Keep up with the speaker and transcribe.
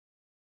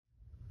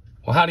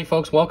Well, howdy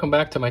folks, welcome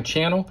back to my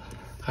channel.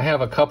 I have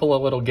a couple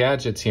of little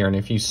gadgets here, and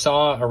if you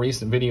saw a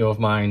recent video of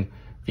mine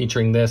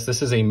featuring this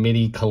is a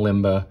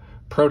MIDIKalimba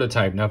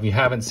prototype. Now, if you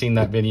haven't seen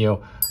that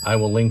video, I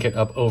will link it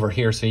up over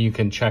here so you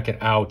can check it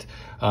out,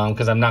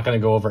 because I'm not going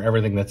to go over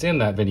everything that's in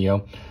that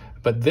video.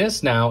 But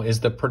this now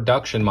is the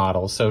production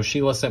model. So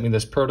Sheila sent me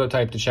this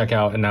prototype to check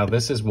out, and now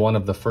this is one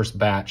of the first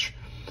batch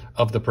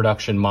of the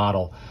production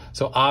model.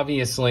 So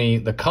obviously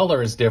the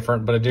color is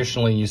different, but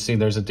additionally you see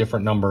there's a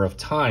different number of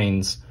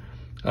tines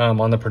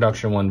on the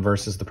production one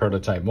versus the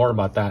prototype. More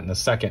about that in a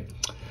second.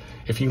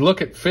 If you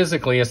look at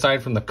physically,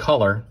 aside from the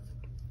color,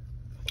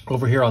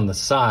 over here on the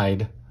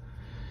side,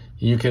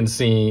 you can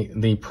see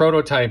the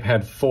prototype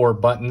had 4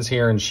 buttons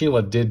here, and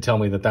Sheila did tell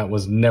me that that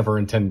was never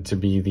intended to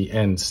be the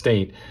end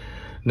state.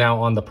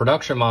 Now on the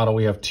production model,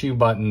 we have 2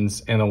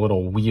 buttons and a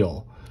little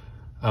wheel,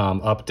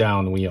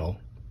 up-down wheel.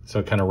 So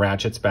it kind of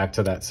ratchets back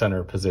to that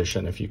center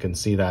position, if you can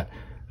see that.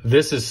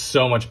 This is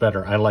so much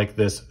better. I like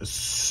this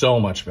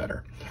so much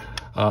better.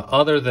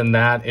 Other than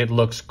that, it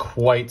looks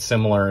quite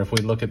similar. If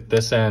we look at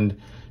this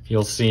end,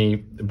 you'll see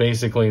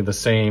basically the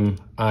same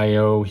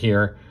I/O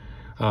here.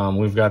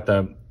 We've got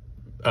the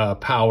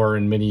power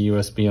and MIDI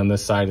USB on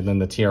this side, and then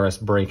the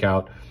TRS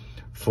breakout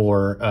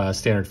for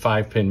standard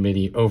 5-pin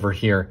MIDI over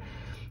here.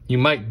 You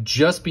might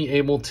just be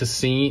able to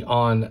see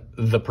on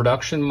the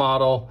production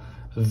model,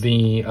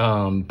 the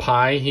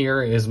Pi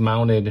here is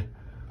mounted,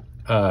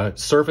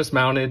 surface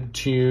mounted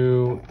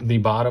to the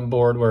bottom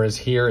board, whereas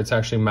here it's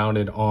actually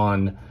mounted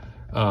on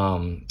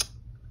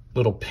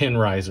little pin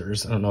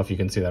risers. I don't know if you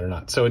can see that or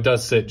not. So it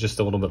does sit just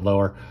a little bit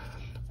lower.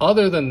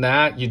 Other than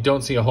that, you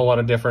don't see a whole lot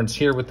of difference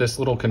here with this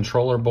little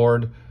controller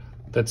board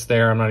that's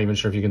there. I'm not even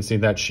sure if you can see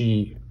that.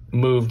 She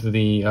moved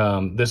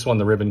the, this one,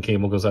 the ribbon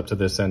cable goes up to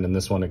this end, and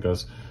this one, it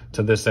goes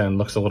to this end.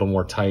 Looks a little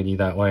more tidy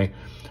that way.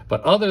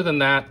 But other than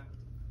that,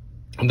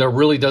 there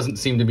really doesn't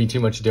seem to be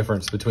too much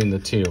difference between the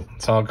two.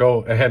 So I'll go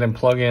ahead and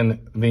plug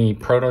in the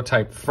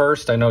prototype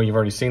first. I know you've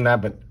already seen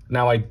that, but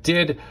now I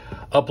did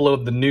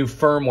upload the new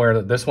firmware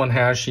that this one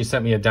has. She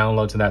sent me a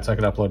download to that so I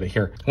could upload it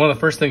here. One of the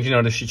first things you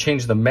notice, she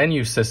changed the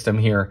menu system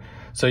here.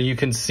 So you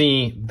can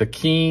see the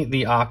key,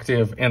 the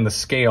octave, and the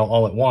scale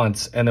all at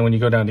once. And then when you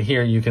go down to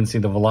here, you can see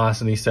the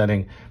velocity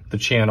setting, the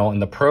channel,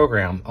 and the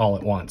program all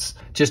at once.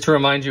 Just to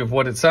remind you of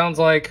what it sounds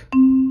like.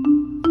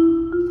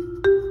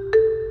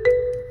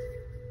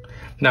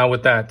 Now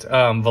with that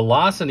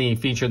velocity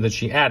feature that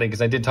she added,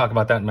 because I did talk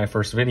about that in my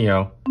first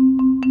video,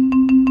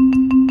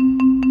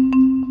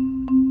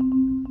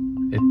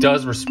 it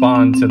does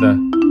respond to the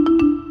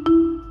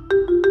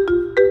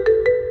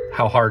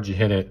how hard you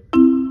hit it,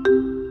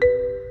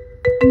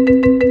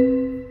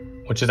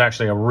 which is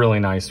actually a really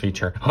nice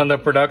feature. On the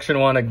production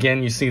one,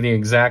 again, you see the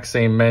exact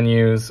same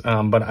menus,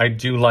 but I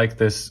do like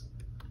this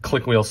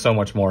click wheel so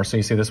much more. So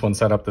you see this one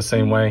set up the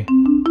same way.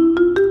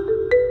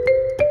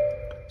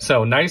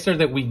 So nicer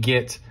that we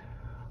get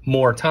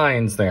more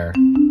tines there.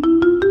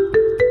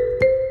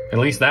 At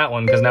least that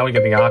one, because now we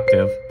get the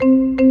octave.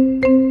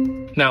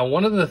 Now,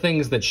 one of the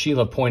things that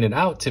Sheila pointed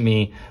out to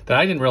me that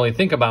I didn't really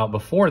think about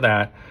before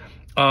that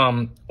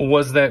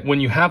was that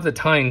when you have the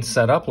tines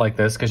set up like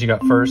this, because you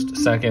got first,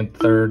 second,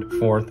 third,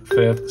 fourth,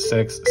 fifth,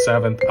 sixth,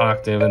 seventh,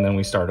 octave, and then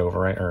we start over,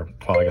 right? Or,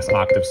 well, I guess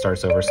octave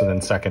starts over, so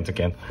then second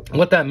again.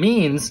 What that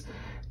means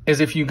is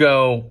if you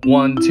go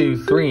 1,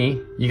 2,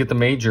 3, you get the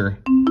major,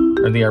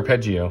 or the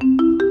arpeggio,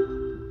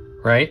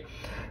 right?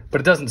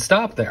 But it doesn't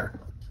stop there.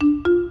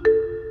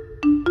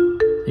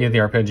 You get the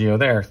arpeggio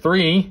there.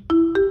 3,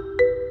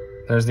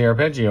 there's the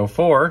arpeggio.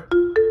 4,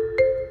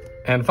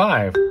 and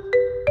 5.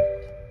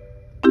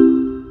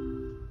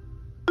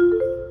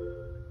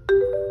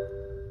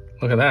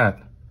 Look at that.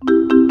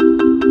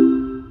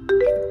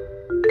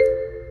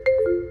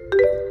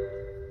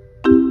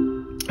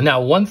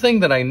 Now, one thing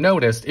that I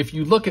noticed, if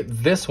you look at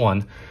this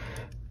one,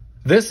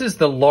 this is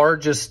the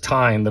largest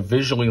tine, the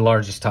visually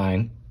largest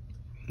tine,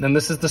 and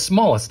this is the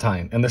smallest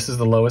tine, and this is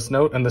the lowest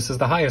note, and this is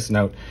the highest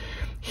note.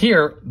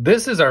 Here,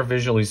 this is our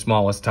visually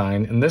smallest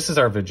tine, and this is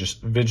our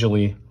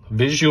visually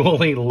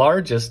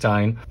largest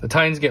tine. The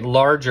tines get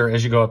larger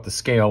as you go up the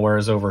scale,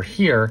 whereas over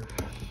here,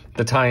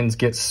 the tines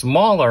get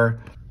smaller.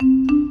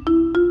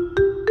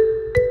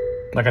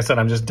 Like I said,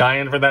 I'm just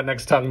dying for that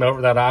next tongue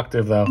over that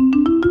octave, though.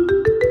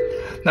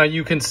 Now,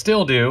 you can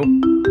still do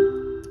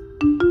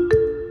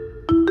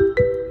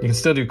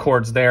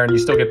chords there, and you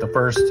still get the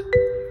first,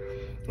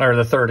 or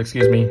the third,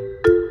 excuse me,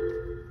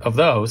 of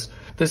those.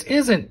 This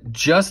isn't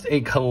just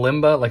a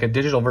kalimba, like a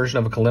digital version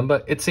of a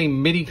kalimba. It's a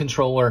MIDI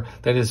controller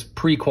that is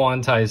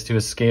pre-quantized to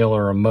a scale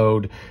or a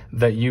mode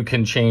that you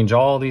can change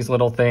all these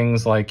little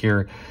things like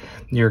your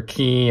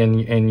key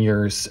and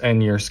your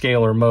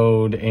scalar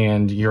mode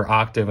and your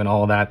octave and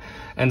all of that.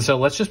 And so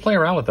let's just play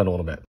around with it a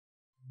little bit.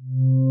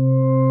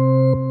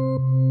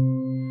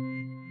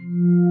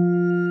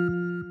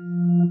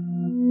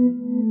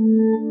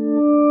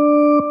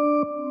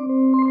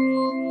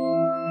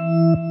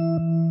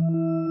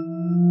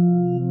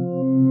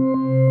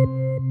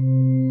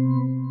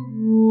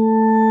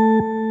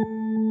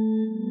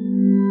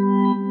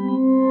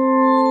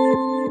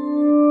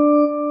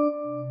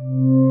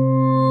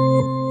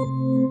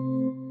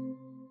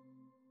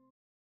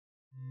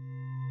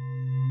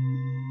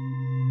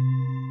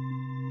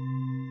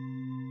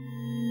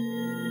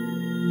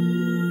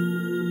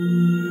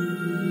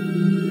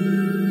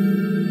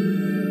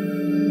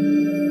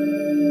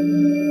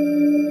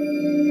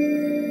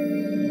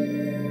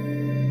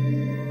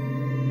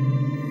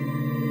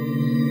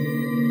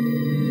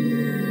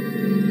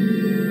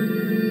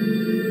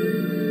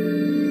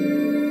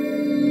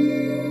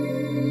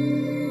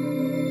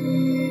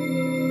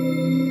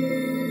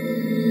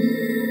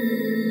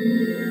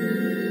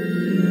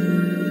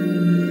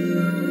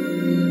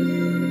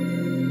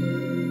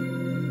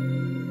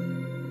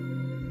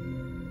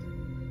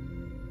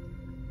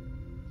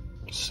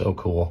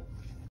 cool.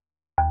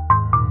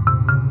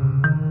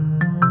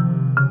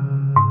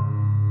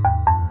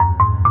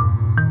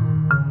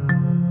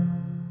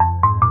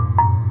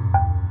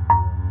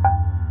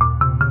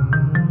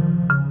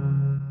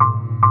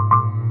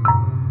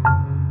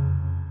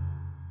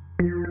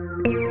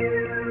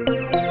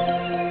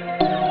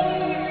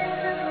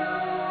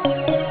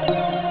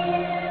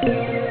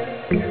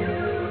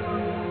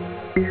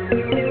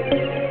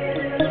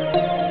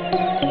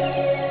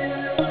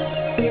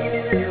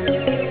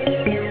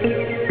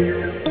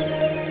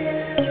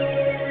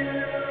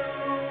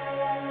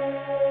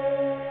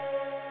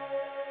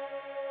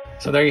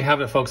 So there you have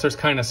it, folks. There's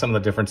kind of some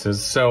of the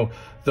differences. So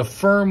the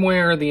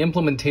firmware, the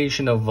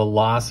implementation of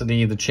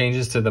velocity, the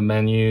changes to the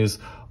menus,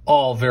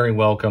 all very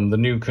welcome. The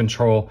new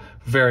control,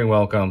 very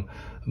welcome.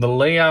 The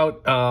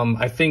layout,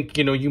 I think,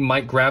 you know, you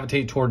might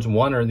gravitate towards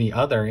one or the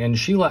other. And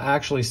Sheila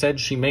actually said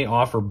she may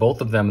offer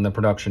both of them in the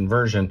production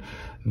version,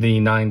 the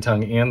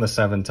 9-tongue and the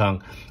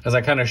 7-tongue. As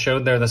I kind of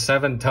showed there, the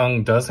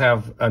 7-tongue does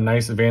have a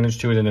nice advantage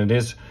to it, and it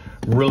is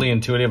really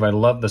intuitive. I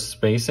love the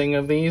spacing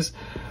of these.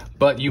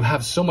 But you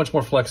have so much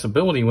more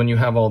flexibility when you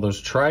have all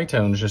those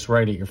tritones just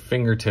right at your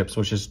fingertips,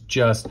 which is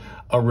just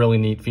a really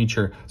neat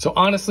feature. So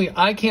honestly,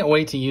 I can't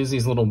wait to use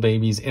these little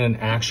babies in an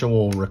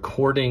actual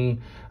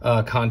recording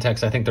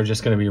context. I think they're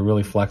just going to be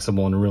really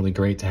flexible and really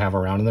great to have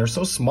around. And they're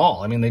so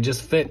small. I mean, they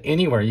just fit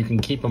anywhere. You can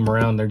keep them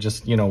around. They're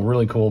just, you know,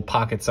 really cool,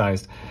 pocket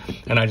sized.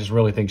 And I just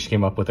really think she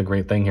came up with a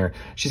great thing here.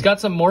 She's got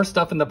some more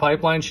stuff in the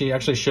pipeline. She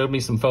actually showed me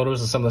some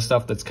photos of some of the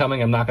stuff that's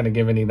coming. I'm not going to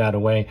give any of that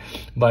away.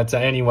 But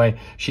anyway,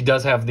 she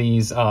does have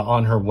these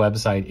on her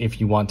website if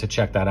you want to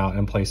check that out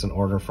and place an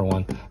order for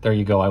one. There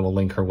you go. I will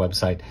link her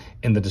website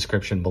in the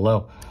description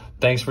below.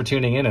 Thanks for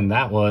tuning in, and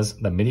that was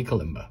the MIDI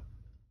Kalimba.